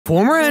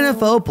Former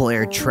NFL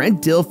player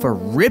Trent Dilfer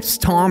rips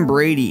Tom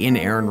Brady and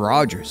Aaron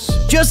Rodgers.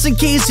 Just in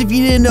case if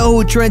you didn't know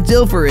who Trent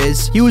Dilfer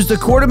is, he was the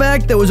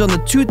quarterback that was on the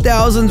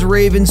 2000s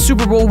Ravens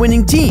Super Bowl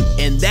winning team.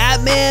 And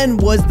that man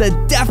was the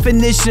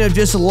definition of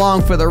just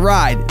along for the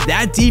ride.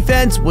 That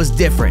defense was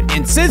different.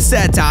 And since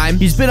that time,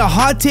 he's been a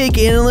hot take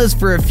analyst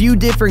for a few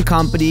different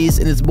companies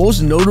and is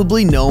most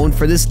notably known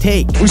for this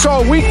take. We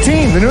saw a weak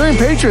team, the New England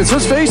Patriots.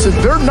 Let's face it,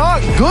 they're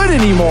not good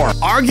anymore.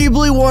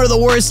 Arguably one of the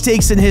worst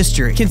takes in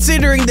history,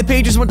 considering the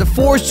Patriots went to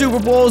 4 Super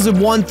Bowls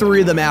and won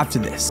 3 of them after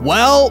this.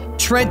 Well,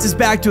 Trent is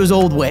back to his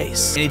old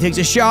ways, and he takes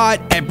a shot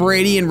at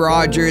Brady and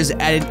Rodgers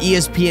at an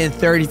ESPN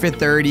 30 for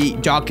 30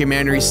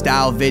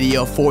 documentary-style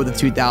video for the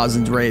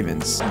 2000s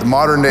Ravens. The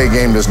modern-day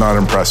game does not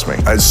impress me.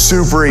 It's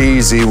super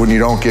easy when you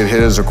don't get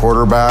hit as a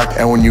quarterback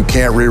and when you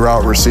can't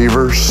reroute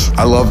receivers.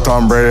 I love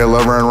Tom Brady, I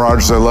love Aaron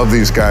Rodgers, I love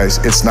these guys.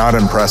 It's not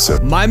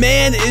impressive. My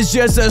man is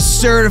just a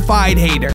certified hater.